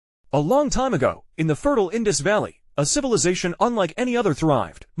A long time ago, in the fertile Indus Valley, a civilization unlike any other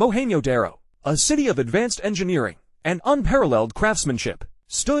thrived. Mohenjo-daro, a city of advanced engineering and unparalleled craftsmanship,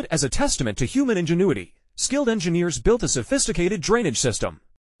 stood as a testament to human ingenuity. Skilled engineers built a sophisticated drainage system.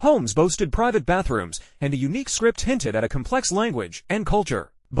 Homes boasted private bathrooms, and a unique script hinted at a complex language and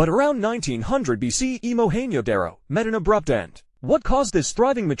culture. But around 1900 BCE, Mohenjo-daro met an abrupt end. What caused this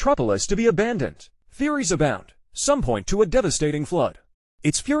thriving metropolis to be abandoned? Theories abound. Some point to a devastating flood,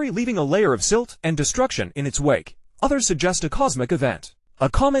 its fury leaving a layer of silt and destruction in its wake. Others suggest a cosmic event, a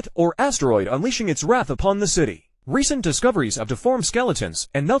comet or asteroid unleashing its wrath upon the city. Recent discoveries of deformed skeletons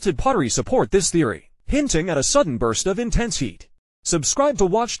and melted pottery support this theory, hinting at a sudden burst of intense heat. Subscribe to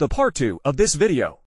watch the part 2 of this video.